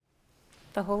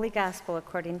The Holy Gospel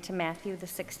according to Matthew, the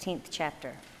 16th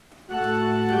chapter.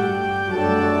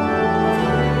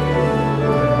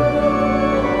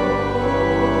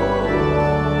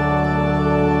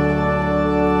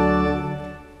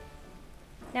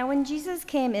 Now when Jesus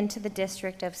came into the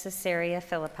district of Caesarea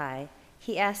Philippi,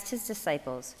 he asked his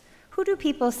disciples, "Who do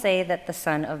people say that the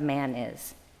Son of Man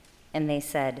is?" And they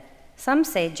said, "Some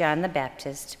say John the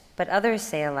Baptist, but others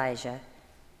say Elijah,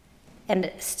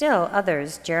 and still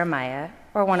others Jeremiah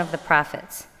or one of the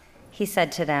prophets." He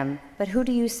said to them, "But who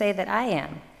do you say that I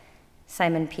am?"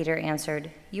 Simon Peter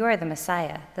answered, "You are the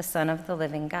Messiah, the Son of the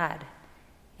living God."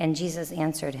 And Jesus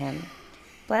answered him,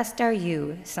 "Blessed are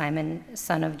you, Simon,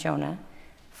 son of Jonah,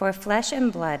 for flesh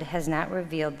and blood has not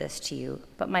revealed this to you,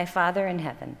 but my Father in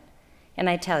heaven. And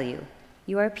I tell you,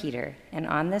 you are Peter, and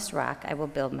on this rock I will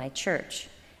build my church,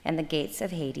 and the gates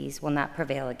of Hades will not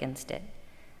prevail against it.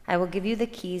 I will give you the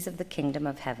keys of the kingdom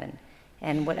of heaven,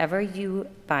 and whatever you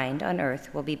bind on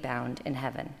earth will be bound in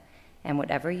heaven, and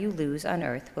whatever you loose on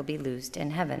earth will be loosed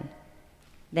in heaven."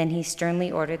 Then he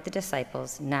sternly ordered the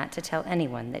disciples not to tell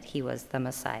anyone that he was the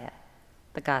Messiah.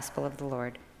 The Gospel of the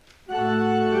Lord.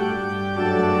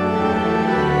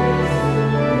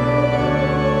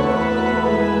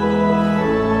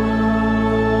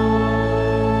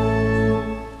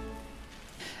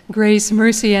 Grace,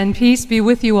 mercy, and peace be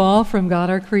with you all from God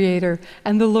our Creator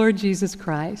and the Lord Jesus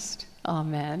Christ.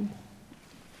 Amen.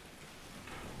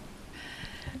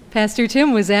 Pastor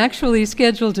Tim was actually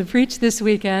scheduled to preach this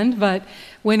weekend, but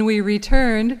when we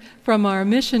returned from our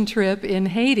mission trip in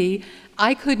Haiti,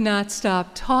 I could not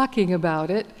stop talking about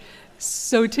it.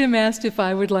 So Tim asked if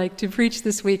I would like to preach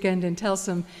this weekend and tell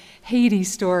some Haiti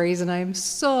stories, and I'm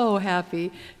so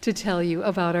happy to tell you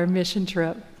about our mission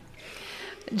trip.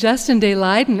 Justin De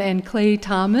Leiden and Clay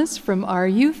Thomas from our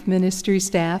youth ministry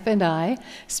staff and I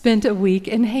spent a week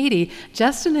in Haiti.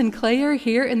 Justin and Clay are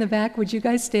here in the back. Would you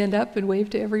guys stand up and wave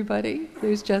to everybody?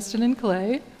 There's Justin and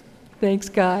Clay. Thanks,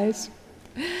 guys.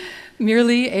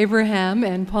 Merely Abraham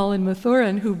and Paul and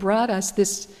Mathurin, who brought us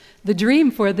the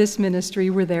dream for this ministry,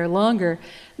 were there longer.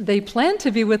 They planned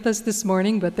to be with us this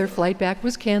morning, but their flight back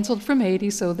was canceled from Haiti,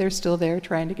 so they're still there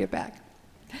trying to get back.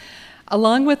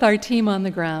 Along with our team on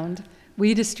the ground,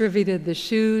 we distributed the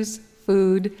shoes,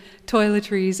 food,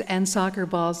 toiletries, and soccer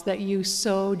balls that you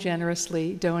so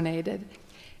generously donated.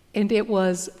 And it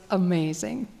was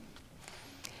amazing.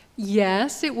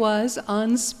 Yes, it was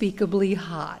unspeakably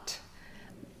hot,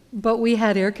 but we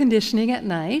had air conditioning at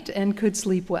night and could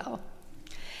sleep well.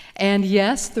 And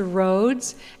yes, the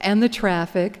roads and the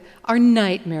traffic are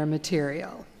nightmare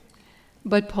material,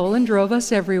 but Poland drove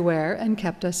us everywhere and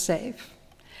kept us safe.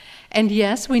 And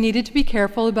yes, we needed to be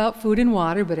careful about food and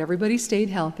water, but everybody stayed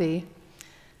healthy.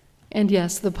 And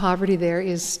yes, the poverty there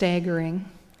is staggering,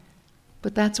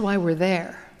 but that's why we're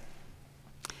there.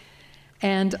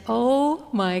 And oh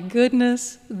my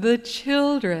goodness, the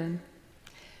children.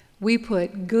 We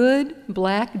put good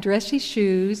black dressy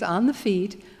shoes on the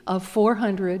feet of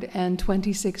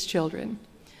 426 children.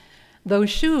 Those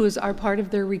shoes are part of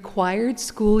their required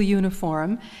school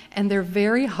uniform, and they're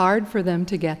very hard for them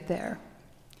to get there.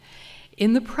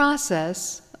 In the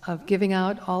process of giving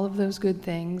out all of those good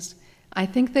things, I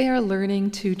think they are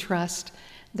learning to trust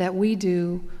that we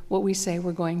do what we say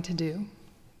we're going to do.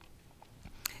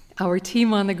 Our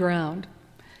team on the ground,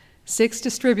 6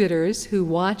 distributors who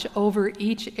watch over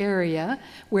each area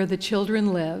where the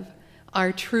children live,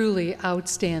 are truly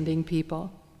outstanding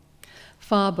people.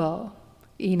 Fabo,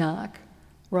 Enoch,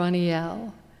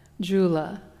 Roniel,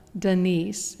 Jula,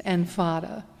 Denise, and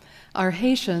Fada are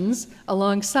Haitians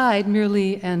alongside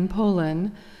Mirli and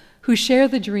Poland, who share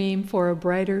the dream for a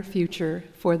brighter future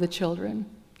for the children.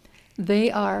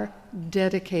 They are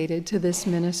dedicated to this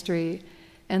ministry,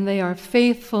 and they are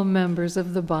faithful members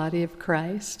of the body of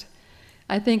Christ.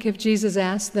 I think if Jesus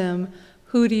asked them,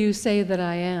 "Who do you say that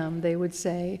I am?" they would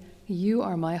say, "You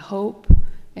are my hope,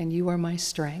 and you are my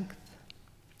strength."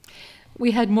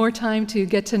 We had more time to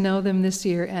get to know them this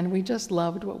year, and we just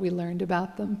loved what we learned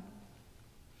about them.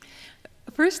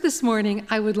 First this morning,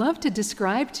 I would love to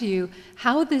describe to you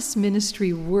how this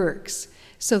ministry works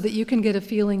so that you can get a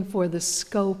feeling for the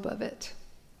scope of it.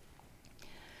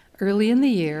 Early in the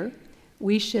year,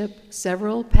 we ship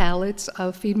several pallets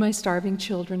of Feed My Starving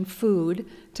Children food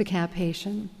to Cap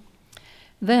Haitian.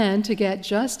 Then, to get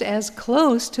just as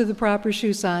close to the proper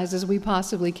shoe size as we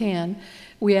possibly can,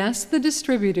 we ask the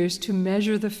distributors to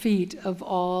measure the feet of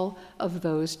all of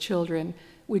those children,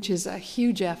 which is a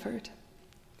huge effort.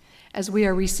 As we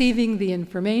are receiving the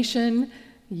information,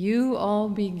 you all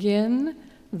begin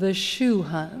the shoe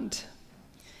hunt.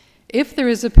 If there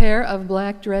is a pair of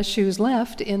black dress shoes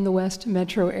left in the West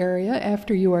Metro area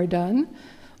after you are done,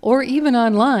 or even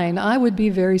online, I would be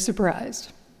very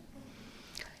surprised.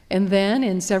 And then,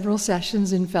 in several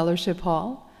sessions in Fellowship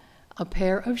Hall, a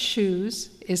pair of shoes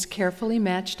is carefully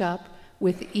matched up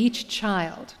with each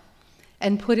child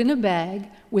and put in a bag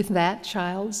with that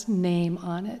child's name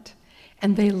on it.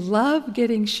 And they love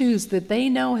getting shoes that they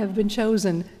know have been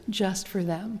chosen just for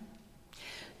them.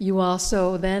 You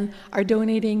also then are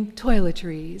donating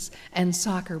toiletries and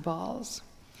soccer balls.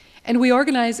 And we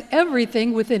organize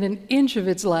everything within an inch of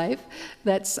its life.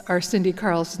 That's our Cindy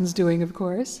Carlson's doing, of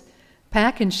course.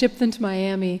 Pack and ship them to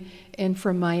Miami, and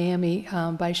from Miami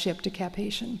by ship to Cap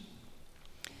Haitian.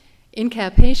 In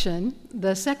Cap Haitian,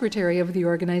 the secretary of the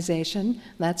organization,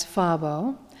 that's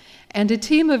Fabo, and a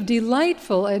team of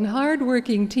delightful and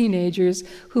hardworking teenagers,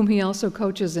 whom he also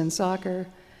coaches in soccer,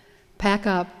 pack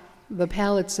up the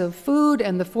pallets of food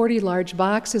and the 40 large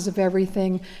boxes of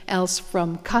everything else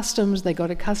from customs. They go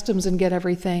to customs and get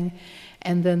everything,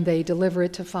 and then they deliver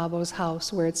it to Fabo's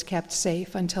house where it's kept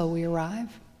safe until we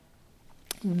arrive.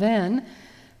 Then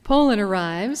Poland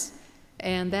arrives,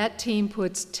 and that team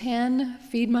puts 10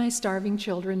 Feed My Starving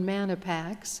Children manna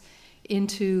packs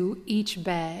into each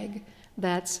bag.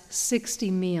 That's 60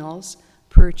 meals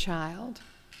per child.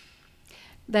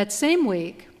 That same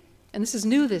week, and this is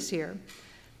new this year,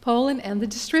 Poland and the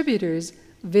distributors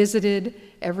visited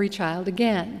every child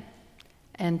again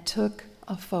and took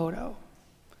a photo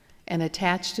and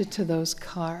attached it to those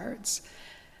cards.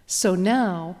 So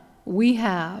now we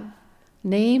have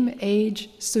name, age,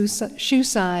 shoe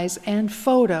size, and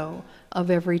photo of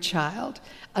every child.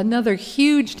 Another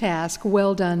huge task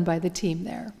well done by the team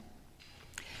there.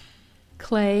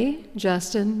 Clay,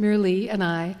 Justin, Mirlee, and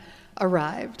I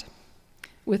arrived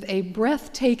with a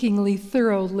breathtakingly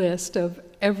thorough list of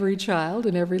every child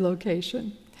in every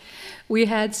location. We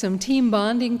had some team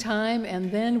bonding time,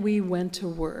 and then we went to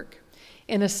work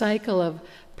in a cycle of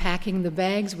packing the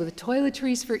bags with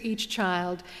toiletries for each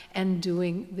child and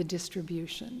doing the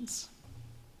distributions.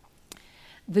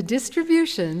 The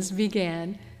distributions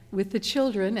began with the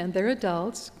children and their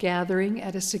adults gathering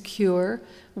at a secure,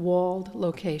 walled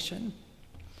location.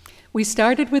 We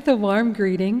started with a warm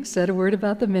greeting, said a word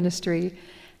about the ministry,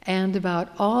 and about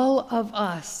all of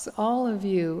us, all of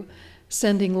you,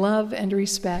 sending love and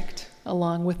respect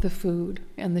along with the food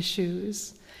and the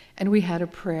shoes. And we had a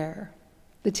prayer.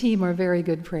 The team are very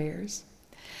good prayers.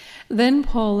 Then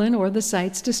Poland, or the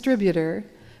site's distributor,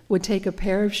 would take a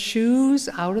pair of shoes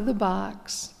out of the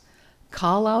box,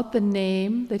 call out the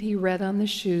name that he read on the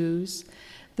shoes.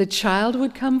 The child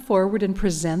would come forward and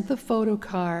present the photo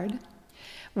card.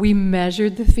 We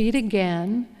measured the feet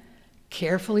again,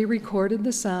 carefully recorded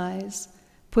the size,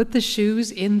 put the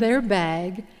shoes in their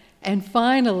bag, and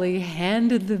finally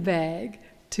handed the bag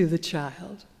to the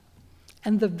child.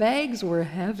 And the bags were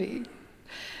heavy.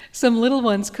 Some little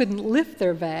ones couldn't lift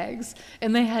their bags,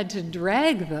 and they had to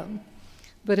drag them.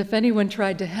 But if anyone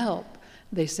tried to help,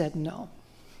 they said no.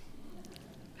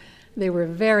 They were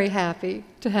very happy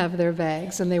to have their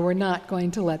bags, and they were not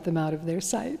going to let them out of their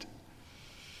sight.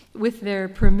 With their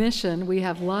permission, we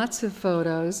have lots of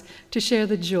photos to share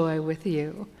the joy with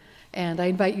you, and I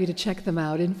invite you to check them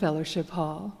out in Fellowship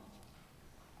Hall.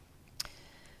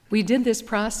 We did this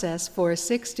process for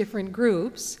 6 different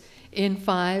groups in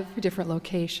 5 different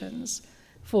locations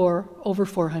for over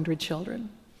 400 children.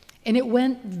 And it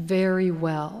went very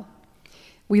well.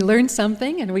 We learned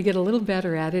something, and we get a little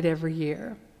better at it every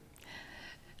year.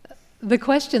 The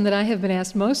question that I have been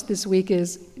asked most this week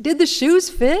is, did the shoes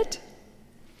fit?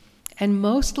 And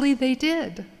mostly they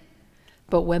did.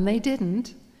 But when they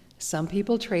didn't, some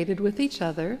people traded with each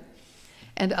other,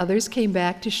 and others came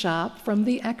back to shop from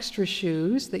the extra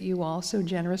shoes that you also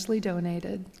generously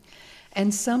donated.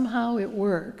 And somehow it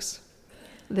works.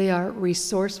 They are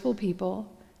resourceful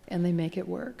people, and they make it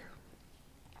work.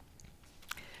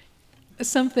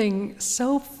 Something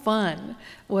so fun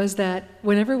was that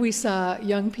whenever we saw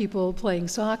young people playing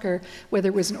soccer, whether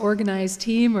it was an organized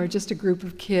team or just a group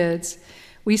of kids,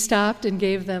 we stopped and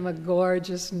gave them a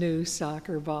gorgeous new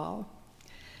soccer ball.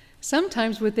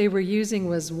 Sometimes what they were using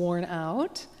was worn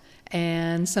out,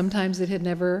 and sometimes it had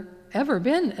never ever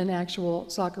been an actual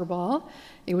soccer ball.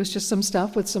 It was just some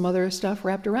stuff with some other stuff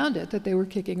wrapped around it that they were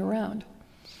kicking around.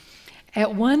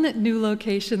 At one new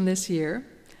location this year,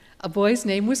 a boy's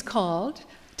name was called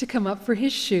to come up for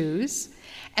his shoes,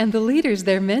 and the leaders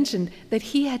there mentioned that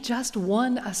he had just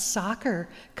won a soccer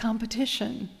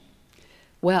competition.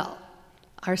 Well,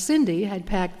 our Cindy had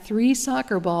packed 3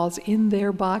 soccer balls in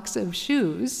their box of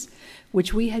shoes,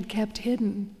 which we had kept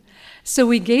hidden. So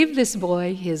we gave this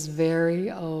boy his very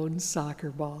own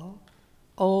soccer ball.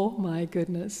 Oh my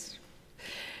goodness.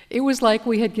 It was like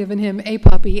we had given him a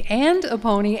puppy and a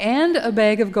pony and a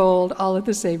bag of gold all at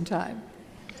the same time.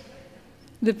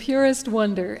 The purest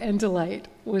wonder and delight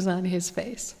was on his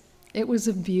face. It was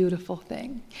a beautiful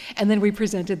thing. And then we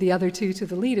presented the other two to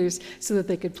the leaders so that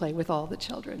they could play with all the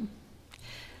children.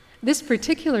 This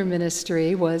particular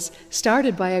ministry was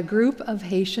started by a group of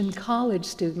Haitian college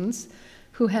students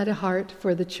who had a heart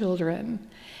for the children,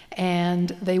 and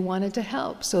they wanted to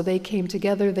help. So they came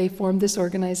together, they formed this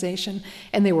organization,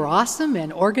 and they were awesome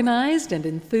and organized and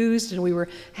enthused, and we were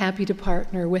happy to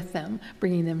partner with them,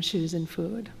 bringing them shoes and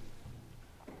food.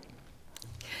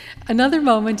 Another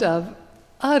moment of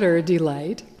utter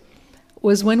delight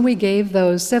was when we gave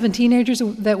those 7 teenagers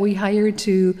that we hired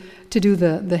to do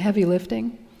the heavy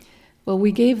lifting. Well,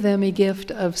 we gave them a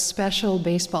gift of special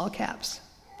baseball caps.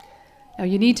 Now,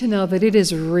 you need to know that it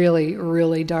is really,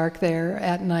 really dark there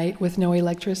at night with no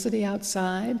electricity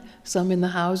outside, some in the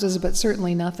houses, but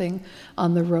certainly nothing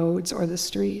on the roads or the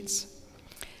streets.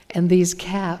 And these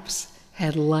caps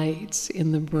had lights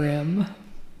in the brim.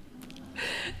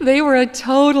 They were a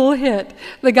total hit.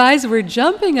 The guys were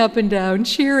jumping up and down,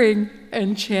 cheering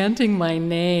and chanting my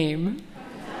name.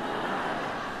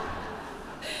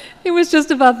 It was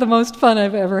just about the most fun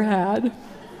I've ever had.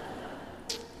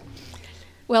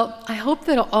 Well, I hope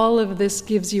that all of this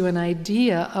gives you an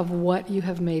idea of what you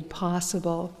have made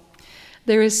possible.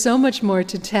 There is so much more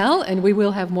to tell, and we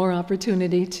will have more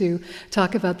opportunity to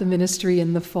talk about the ministry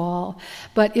in the fall.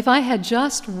 But if I had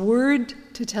just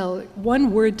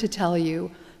one word to tell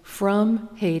you from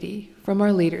Haiti, from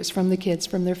our leaders, from the kids,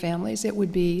 from their families, it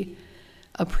would be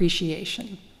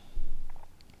appreciation.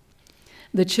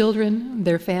 The children,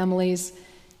 their families,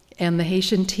 and the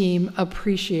Haitian team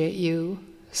appreciate you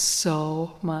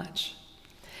so much.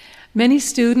 Many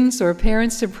students or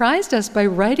parents surprised us by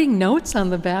writing notes on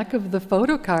the back of the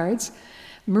photo cards.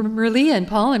 Merlia and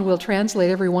Paulin will translate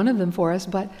every one of them for us,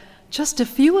 but just a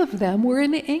few of them were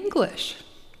in English.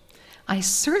 I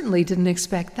certainly didn't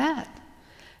expect that.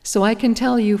 So I can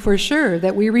tell you for sure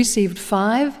that we received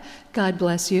 5 God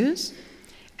bless yous,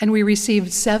 and we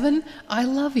received 7 I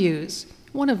love yous,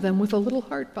 one of them with a little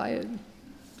heart by it.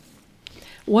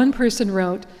 One person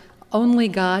wrote, "Only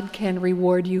God can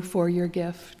reward you for your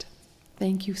gift.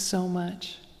 Thank you so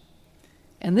much."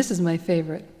 And this is my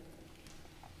favorite.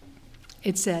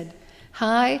 It said,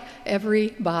 "Hi,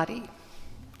 everybody.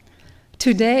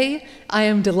 Today, I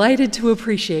am delighted to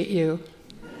appreciate you."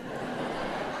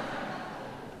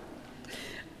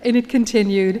 And it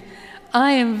continued,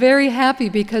 "I am very happy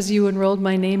because you enrolled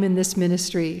my name in this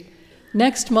ministry.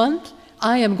 Next month,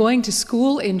 I am going to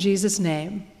school in Jesus'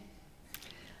 name.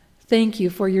 Thank you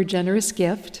for your generous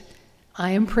gift.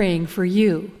 I am praying for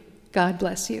you. God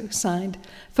bless you." Signed,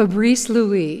 Fabrice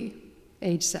Louis,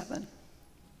 age 7.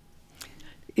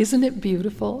 Isn't it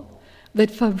beautiful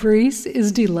that Fabrice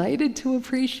is delighted to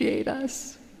appreciate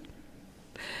us?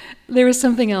 There is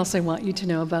something else I want you to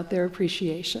know about their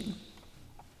appreciation.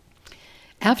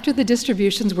 After the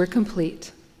distributions were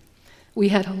complete, we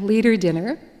had a leader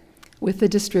dinner with the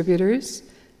distributors,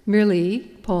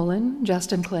 Merlie, Poland,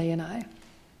 Justin Clay, and I.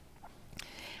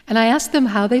 And I asked them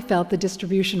how they felt the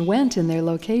distribution went in their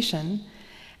location,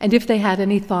 and if they had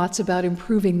any thoughts about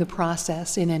improving the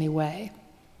process in any way.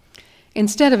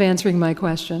 Instead of answering my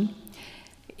question,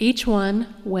 each one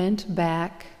went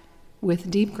back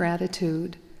with deep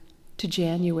gratitude to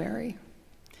January,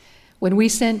 when we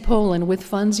sent Poland with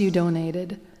funds you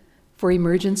donated for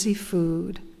emergency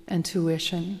food and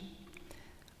tuition.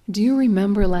 Do you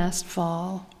remember last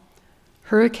fall?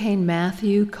 Hurricane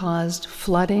Matthew caused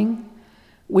flooding,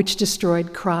 which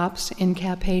destroyed crops in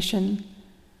Cap Haitian,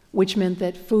 which meant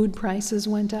that food prices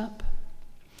went up.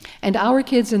 And our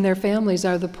kids and their families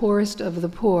are the poorest of the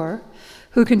poor,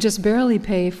 who can just barely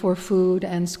pay for food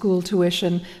and school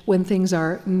tuition when things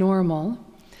are normal.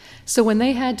 So when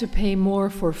they had to pay more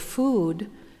for food,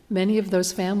 many of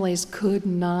those families could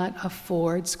not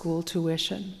afford school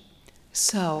tuition.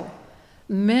 So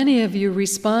many of you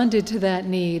responded to that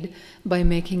need by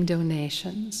making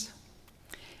donations.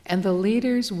 And the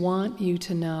leaders want you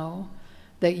to know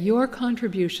that your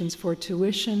contributions for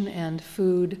tuition and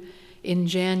food in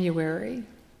January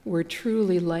were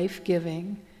truly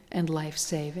life-giving and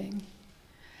life-saving.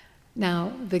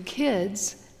 Now, the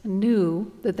kids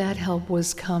knew that that help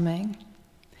was coming,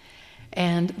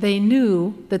 and they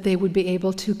knew that they would be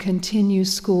able to continue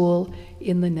school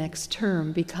in the next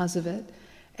term because of it,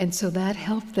 and so that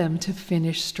helped them to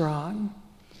finish strong.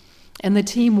 And the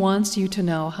team wants you to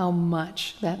know how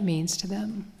much that means to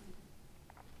them.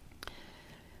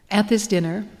 At this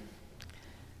dinner,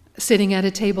 sitting at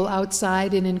a table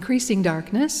outside in increasing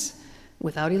darkness,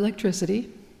 without electricity.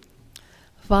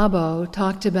 Fabo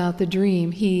talked about the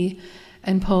dream he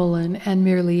and Poland and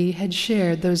Mirli had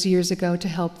shared those years ago to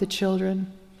help the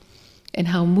children, and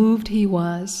how moved he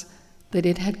was that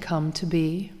it had come to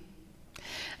be.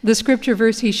 The scripture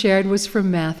verse he shared was from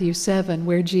Matthew 7,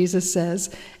 where Jesus says,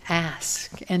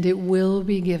 "Ask, and it will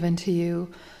be given to you.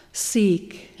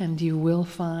 Seek, and you will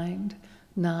find.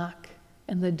 Knock,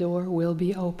 and the door will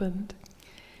be opened."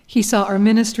 He saw our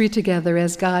ministry together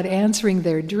as God answering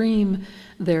their dream,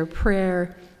 their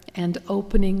prayer, and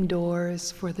opening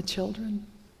doors for the children.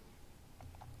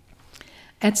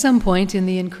 At some point in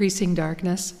the increasing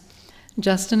darkness,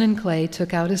 Justin and Clay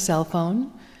took out a cell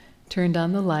phone, turned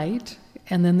on the light,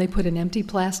 and then they put an empty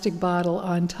plastic bottle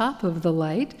on top of the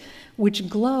light, which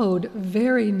glowed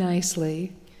very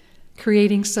nicely,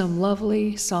 creating some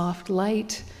lovely, soft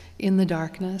light in the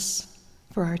darkness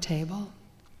for our table,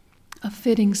 a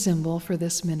fitting symbol for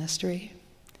this ministry.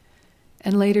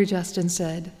 And later Justin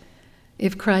said,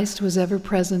 if Christ was ever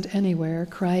present anywhere,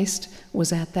 Christ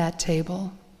was at that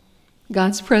table.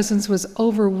 God's presence was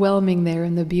overwhelming there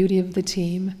in the beauty of the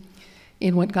team,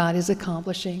 in what God is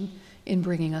accomplishing in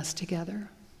bringing us together.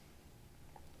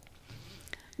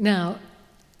 Now,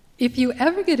 if you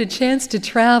ever get a chance to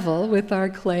travel with our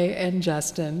Clay and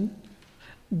Justin,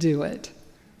 do it.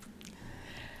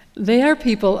 They are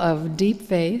people of deep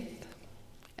faith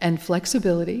and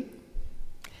flexibility,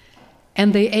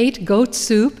 and they ate goat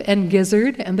soup and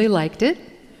gizzard, and they liked it.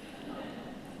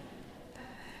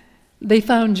 They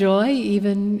found joy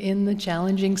even in the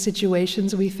challenging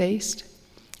situations we faced,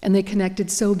 and they connected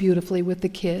so beautifully with the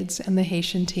kids and the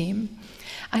Haitian team.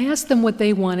 I asked them what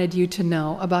they wanted you to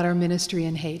know about our ministry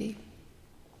in Haiti.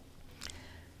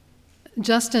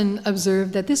 Justin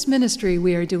observed that this ministry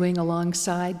we are doing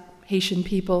alongside Haitian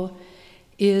people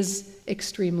is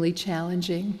extremely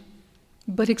challenging,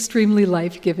 but extremely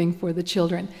life-giving for the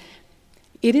children.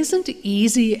 It isn't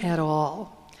easy at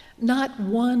all. Not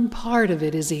one part of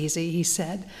it is easy, he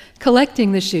said.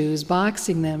 Collecting the shoes,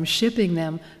 boxing them, shipping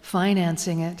them,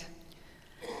 financing it.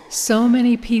 So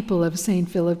many people of St.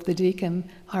 Philip the Deacon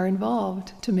are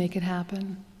involved to make it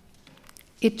happen.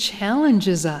 It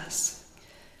challenges us,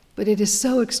 but it is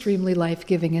so extremely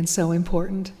life-giving and so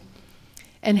important.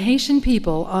 And Haitian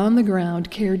people on the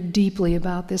ground care deeply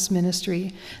about this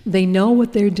ministry. They know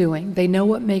what they're doing. They know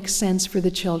what makes sense for the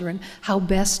children, how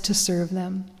best to serve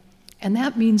them. And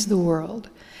that means the world,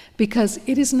 because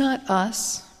it is not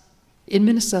us in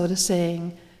Minnesota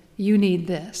saying, you need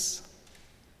this,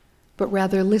 but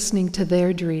rather listening to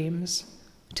their dreams,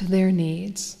 to their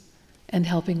needs, and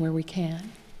helping where we can.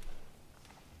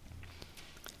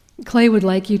 Clay would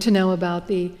like you to know about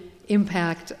the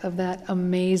impact of that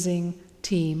amazing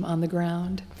team on the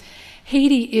ground.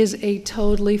 Haiti is a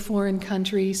totally foreign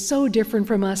country, so different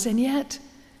from us, and yet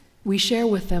we share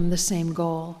with them the same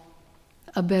goal.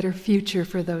 A better future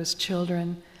for those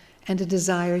children, and a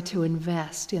desire to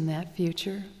invest in that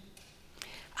future.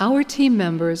 Our team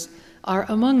members are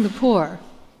among the poor.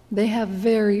 They have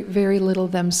very, very little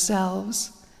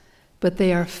themselves, but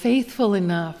they are faithful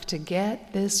enough to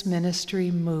get this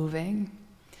ministry moving.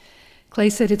 Clay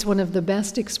said it's one of the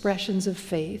best expressions of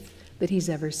faith that he's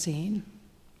ever seen.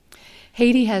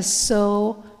 Haiti has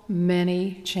so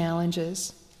many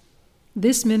challenges.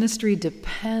 This ministry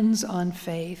depends on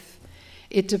faith.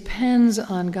 It depends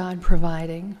on God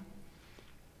providing.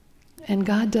 And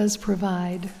God does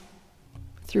provide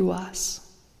through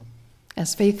us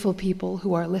as faithful people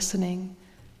who are listening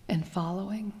and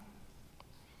following.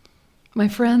 My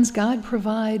friends, God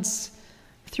provides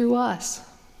through us.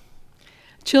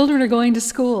 Children are going to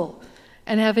school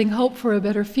and having hope for a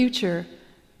better future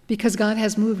because God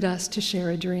has moved us to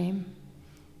share a dream.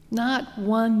 Not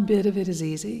one bit of it is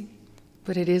easy,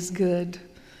 but it is good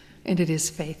and it is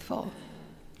faithful.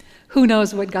 Who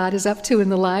knows what God is up to in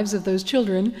the lives of those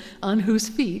children on whose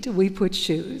feet we put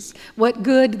shoes? What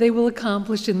good they will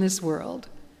accomplish in this world.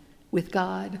 With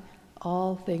God,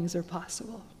 all things are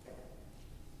possible.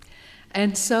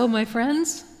 And so, my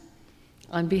friends,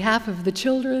 on behalf of the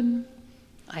children,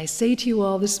 I say to you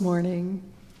all this morning,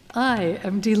 I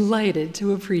am delighted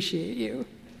to appreciate you.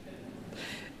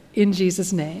 In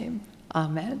Jesus' name,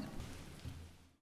 amen.